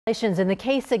In the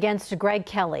case against Greg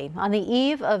Kelley. On the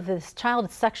eve of this child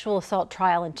sexual assault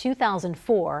trial in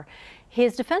 2004,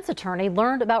 his defense attorney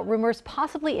learned about rumors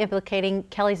possibly implicating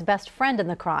Kelley's best friend in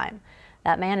the crime.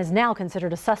 That man is now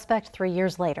considered a suspect 3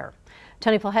 years later.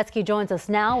 Tony Plahetsky joins us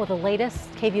now with the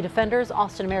latest KVUE Defenders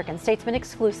Austin American-Statesman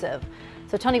exclusive.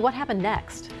 So Tony, what happened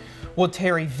next? Well,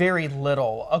 Terry, very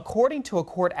little. According to a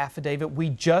court affidavit we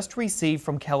just received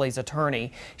from Kelley's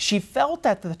attorney, she felt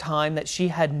at the time that she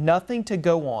had nothing to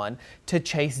go on to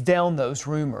chase down those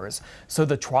rumors. So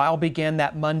the trial began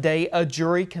that Monday. A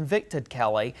jury convicted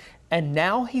Kelley, and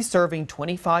now he's serving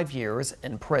 25 years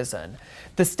in prison.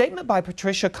 The statement by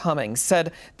Patricia Cummings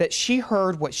said that she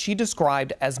heard what she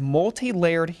described as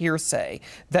multi-layered hearsay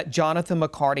that Jonathan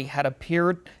McCarty had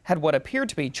what appeared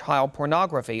to be child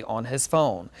pornography on his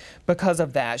phone. Because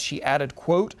of that, she added,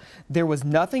 quote, "There was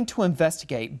nothing to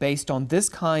investigate based on this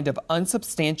kind of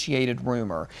unsubstantiated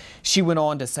rumor." She went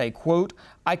on to say, quote,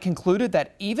 "I concluded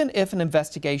that even if an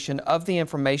investigation of the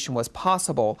information was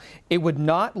possible, it would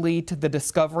not lead to the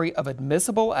discovery of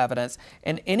admissible evidence,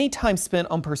 and any time spent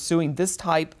on pursuing this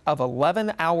type of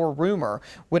 11-hour rumor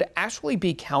would actually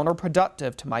be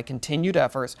counterproductive to my continued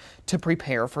efforts to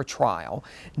prepare for trial."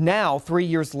 Now, 3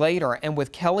 years later, and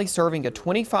with Kelley serving a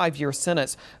 25-year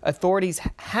sentence, authorities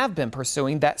have been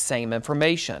pursuing that same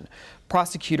information.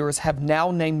 Prosecutors have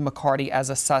now named McCarty as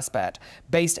a suspect,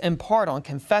 based in part on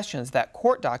confessions that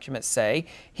court documents say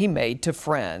he made to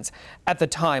friends. At the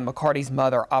time, McCarty's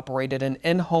mother operated an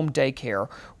in-home daycare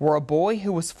where a boy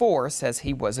who was 4 says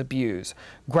he was abused.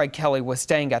 Greg Kelley was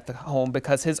staying at the home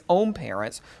because his own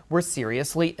parents were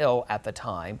seriously ill at the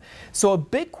time. So a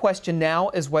big question now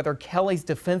is whether Kelley's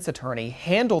defense attorney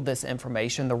handled this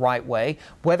information the right way,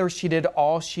 whether she did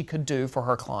all she could do for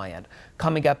her client.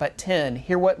 Coming up at 10,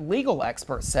 hear what legal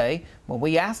experts say when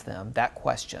we ask them that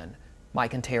question.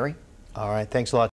 Mike and Terry. All right, thanks a lot.